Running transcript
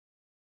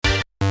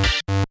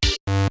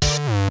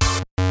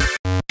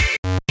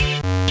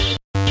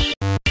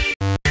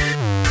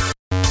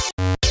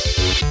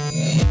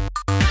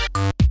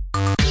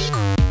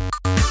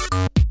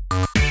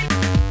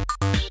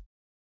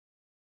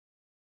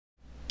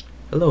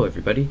Hello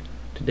everybody.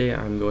 Today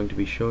I'm going to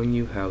be showing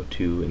you how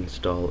to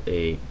install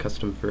a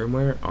custom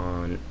firmware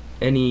on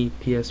any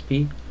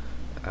PSP.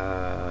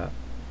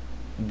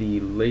 The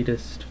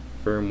latest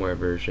firmware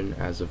version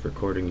as of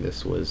recording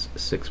this was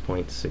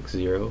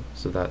 6.60,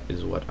 so that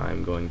is what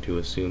I'm going to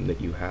assume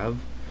that you have.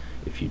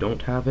 If you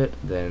don't have it,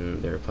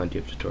 then there are plenty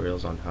of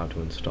tutorials on how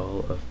to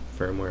install a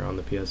firmware on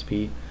the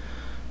PSP.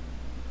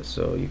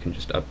 So you can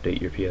just update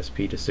your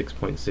PSP to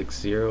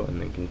 6.60 and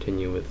then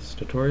continue with this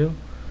tutorial.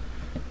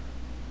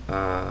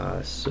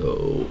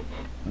 So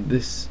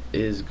this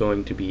is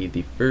going to be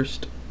the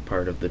first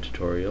part of the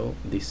tutorial.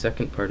 The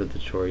second part of the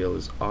tutorial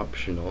is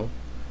optional.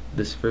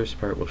 This first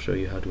part will show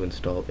you how to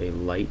install a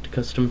light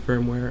custom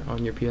firmware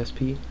on your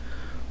PSP,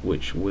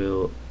 which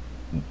will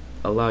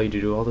allow you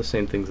to do all the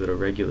same things that a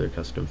regular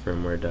custom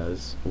firmware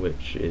does,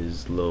 which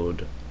is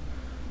load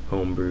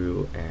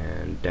homebrew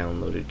and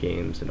downloaded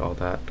games and all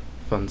that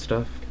fun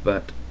stuff.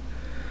 But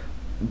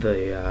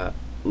the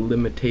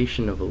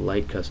limitation of a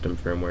light custom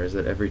firmware is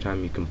that every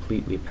time you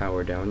completely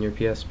power down your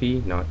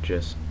PSP, not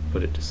just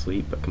put it to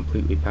sleep, but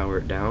completely power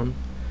it down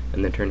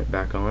and then turn it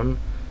back on,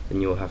 then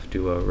you'll have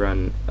to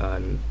run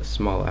a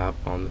small app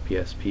on the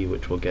PSP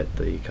which will get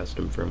the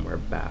custom firmware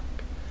back.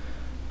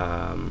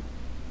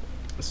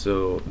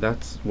 So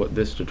that's what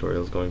this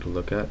tutorial is going to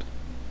look at.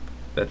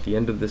 At the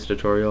end of this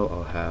tutorial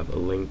I'll have a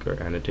link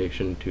or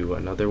annotation to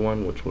another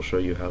one which will show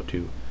you how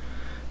to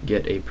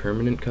get a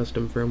permanent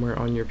custom firmware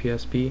on your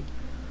PSP,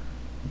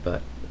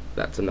 but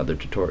that's another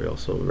tutorial,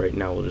 so right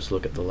now we'll just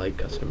look at the light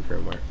custom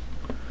firmware.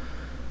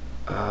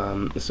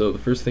 So the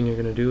first thing you're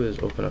going to do is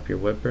open up your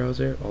web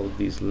browser. All of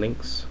these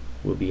links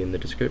will be in the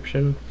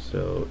description.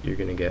 So you're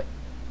going to get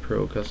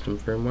Pro Custom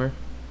Firmware.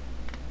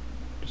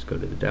 Just go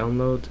to the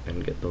downloads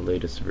and get the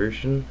latest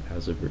version.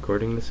 As of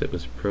recording this, it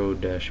was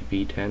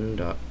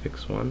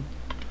pro-b10.fix1.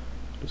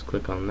 Just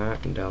click on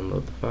that and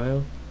download the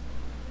file.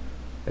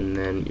 And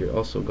then you're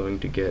also going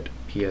to get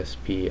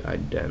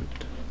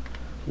PSPident,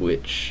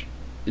 which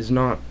is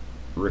not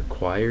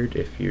required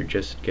if you're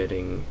just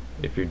planning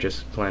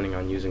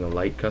on using a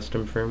light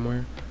custom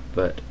firmware,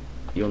 but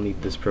you'll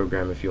need this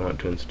program if you want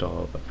to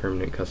install a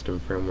permanent custom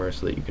firmware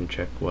so that you can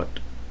check what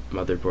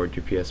motherboard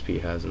your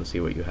PSP has and see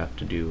what you have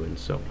to do and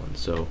so on.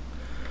 So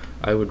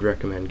I would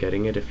recommend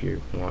getting it if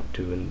you want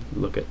to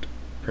look at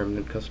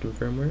permanent custom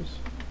firmwares.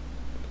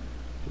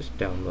 Just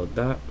download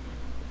that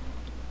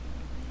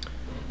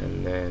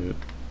and then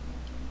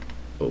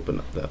open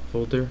up that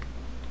folder.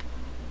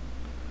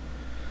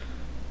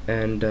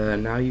 And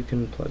now you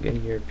can plug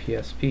in your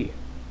PSP.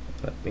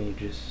 Let me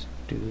just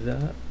do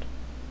that.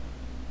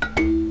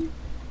 There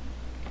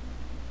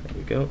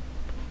we go.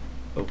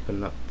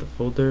 Open up the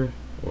folder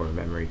or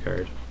memory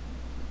card.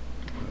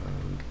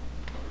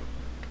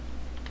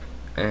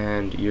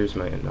 And yours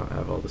might not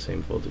have all the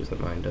same folders that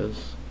mine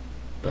does,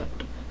 but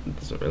it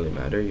doesn't really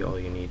matter. All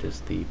you need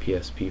is the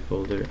PSP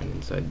folder, and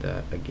inside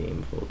that a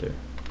game folder.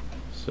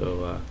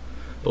 So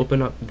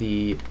open up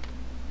the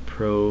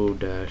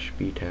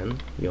Pro-B10.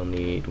 You'll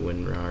need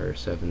WinRAR,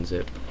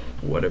 7-zip,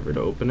 whatever to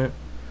open it,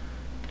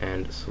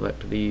 and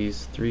select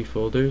these three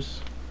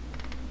folders.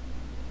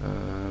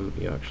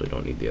 You actually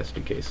don't need the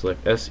SDK.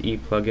 Select SE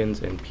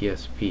plugins and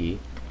PSP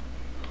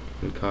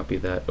and copy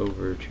that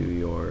over to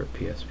your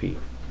PSP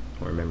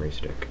or memory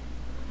stick.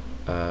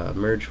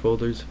 Merge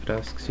folders if it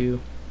asks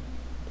you,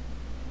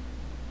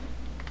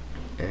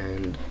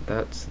 and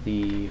that's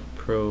the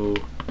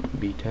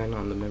Pro-B10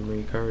 on the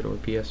memory card or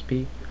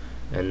PSP.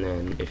 And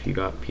then if you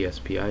got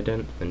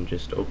PSPident, then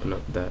just open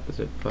up that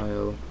zip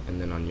file,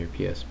 and then on your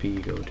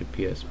PSP go to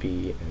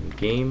PSP and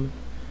game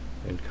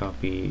and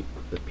copy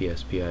the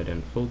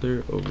PSPident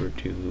folder over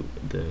to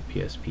the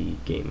PSP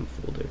game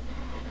folder.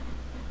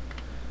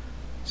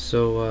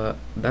 So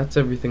that's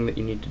everything that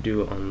you need to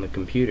do on the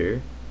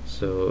computer.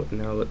 So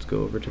now let's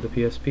go over to the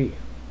PSP.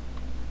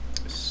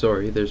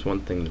 Sorry, there's one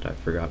thing that I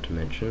forgot to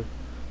mention.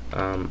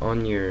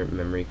 On your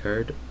memory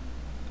card,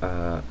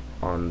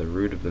 on the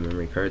root of the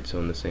memory card, so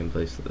in the same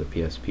place that the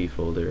PSP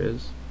folder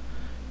is,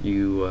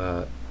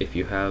 if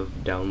you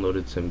have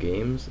downloaded some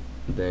games,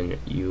 then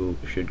you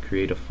should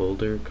create a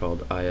folder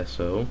called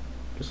ISO,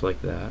 just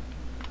like that,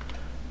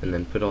 and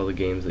then put all the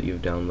games that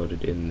you've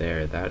downloaded in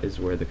there. That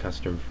is where the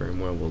custom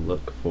firmware will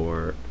look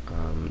for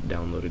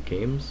downloaded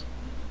games.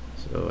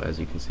 So as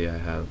you can see, I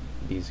have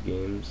these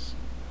games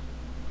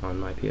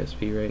on my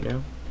PSP right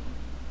now.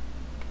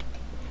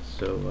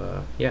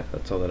 So yeah,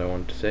 that's all that I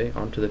wanted to say.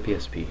 On to the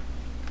PSP.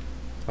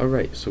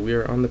 Alright, so we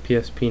are on the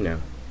PSP now.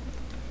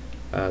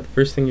 The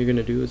first thing you're going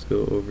to do is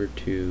go over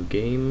to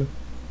Game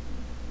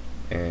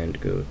and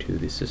go to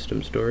the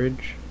System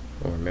Storage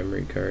or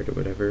Memory Card or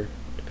whatever,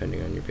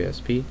 depending on your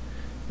PSP.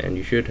 And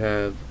you should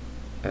have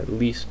at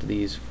least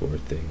these four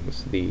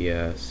things: the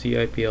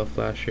CIPL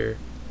flasher,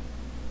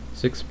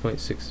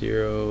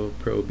 6.60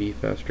 Pro B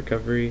fast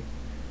recovery,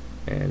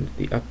 and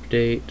the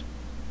update,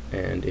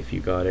 and if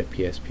you got it,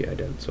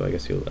 PSPident. So I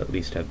guess you'll at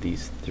least have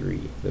these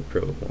three, the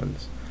Pro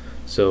ones.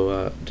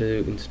 So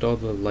to install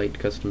the light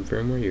custom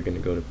firmware, you're going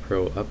to go to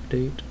Pro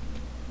Update,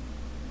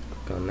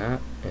 click on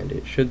that, and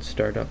it should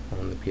start up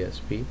on the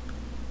PSP.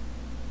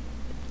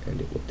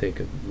 and it will take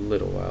a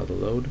little while to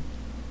load.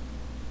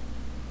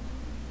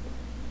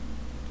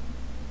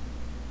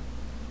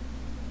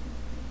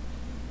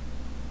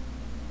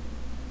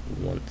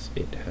 Once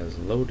it has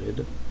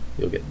loaded,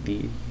 you'll get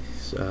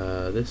this.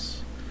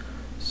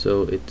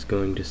 So it's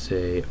going to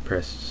say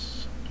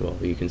press, well,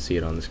 you can see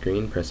it on the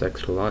screen, press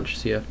X to launch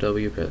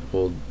CFW,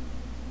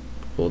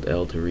 hold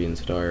L to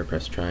reinstall,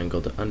 press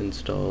triangle to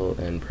uninstall,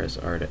 and press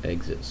R to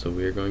exit. So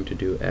we're going to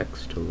do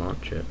X to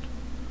launch it.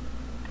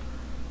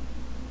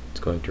 It's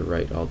going to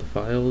write all the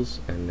files,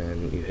 and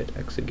then you hit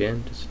X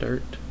again to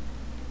start.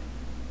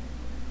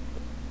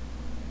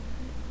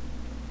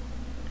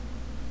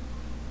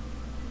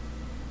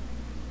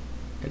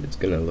 And it's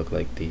going to look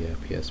like the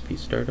PSP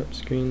startup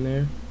screen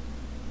there.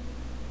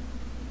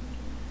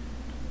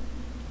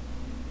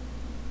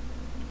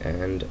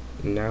 And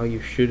now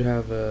you should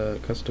have a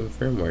custom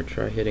firmware.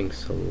 Try hitting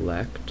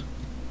select,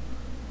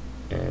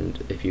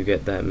 and if you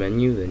get that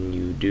menu, then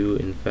you do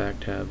in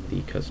fact have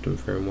the custom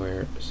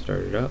firmware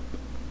started up.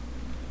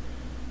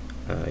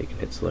 You can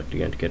hit select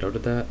again to get out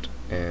of that,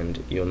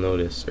 and you'll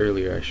notice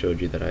earlier I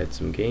showed you that I had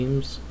some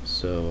games,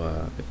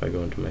 so if I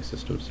go into my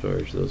system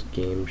storage, those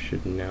games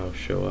should now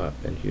show up,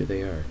 and here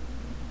they are.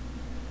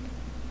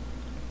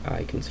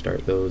 I can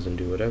start those and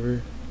do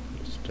whatever.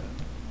 Just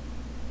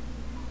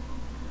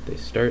they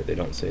start, they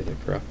don't say they're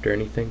corrupt or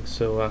anything,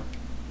 so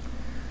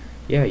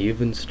yeah,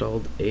 you've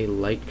installed a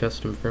light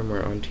custom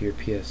firmware onto your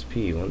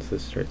PSP. Once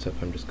this starts up,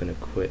 I'm just going to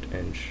quit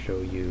and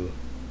show you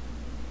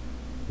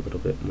a little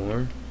bit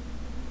more.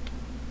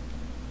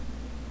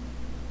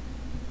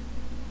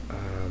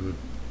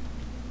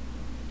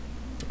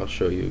 I'll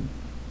show you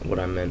what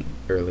I meant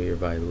earlier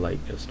by light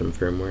custom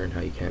firmware and how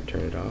you can't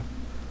turn it off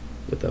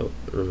without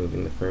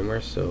removing the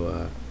firmware.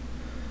 So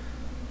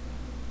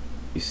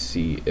you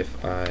see,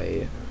 if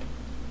I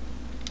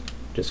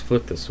just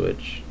flip the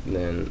switch,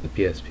 then the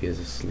PSP is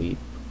asleep.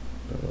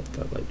 Once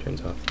that light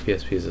turns off, the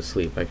PSP is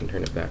asleep. I can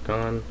turn it back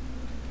on,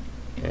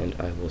 and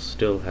I will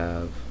still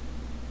have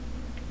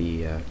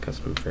the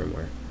custom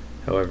firmware.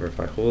 However, if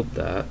I hold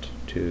that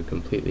to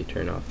completely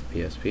turn off the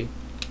PSP,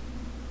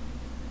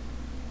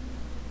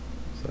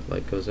 so that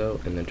light goes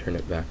out, and then turn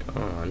it back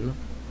on,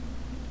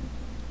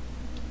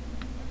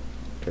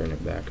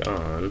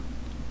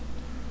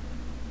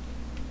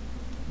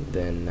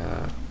 then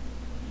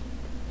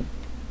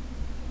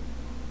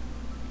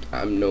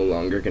I'm no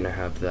longer going to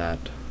have that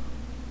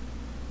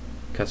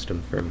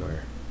custom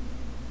firmware.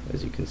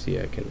 As you can see,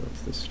 I can,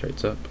 once this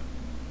starts up,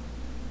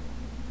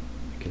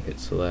 I can hit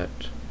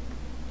select.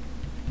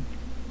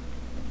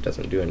 It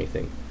doesn't do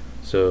anything.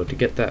 So to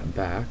get that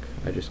back,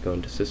 I just go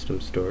into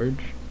system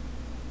storage,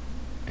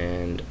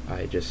 and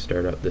I just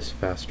start up this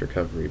fast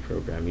recovery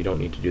program. You don't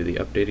need to do the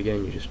update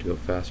again, you just go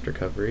fast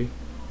recovery.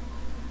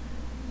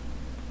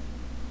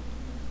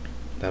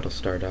 That'll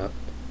start up,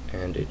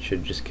 and it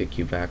should just kick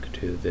you back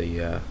to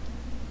the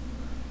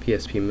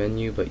PSP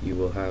menu, but you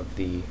will have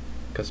the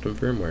custom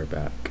firmware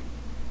back.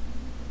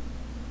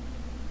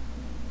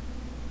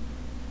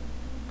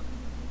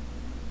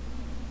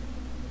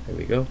 There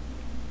we go.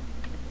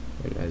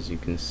 And as you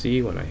can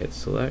see, when I hit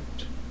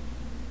select,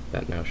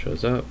 that now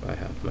shows up. I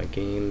have my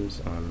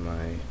games on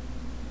my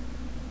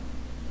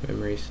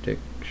memory stick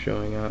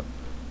showing up.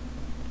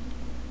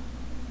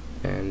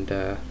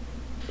 And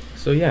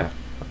so yeah,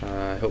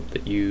 I hope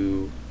that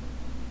you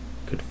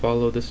could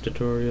follow this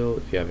tutorial.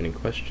 If you have any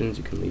questions,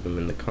 you can leave them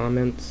in the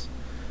comments.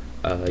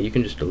 You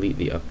can just delete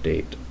the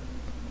update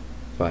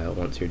file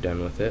once you're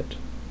done with it.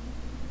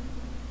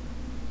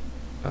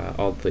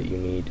 All that you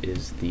need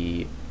is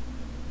the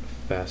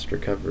fast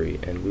recovery,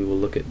 and we will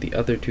look at the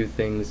other two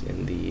things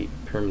in the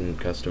permanent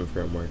custom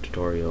firmware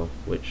tutorial,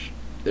 which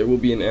there will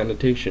be an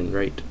annotation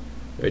right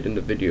in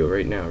the video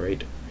right now,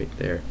 right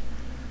there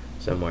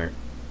somewhere.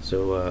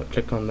 So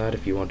click on that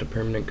if you want a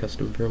permanent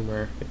custom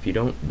firmware. If you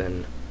don't,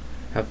 then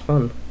have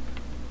fun,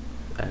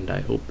 and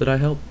I hope that I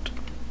helped.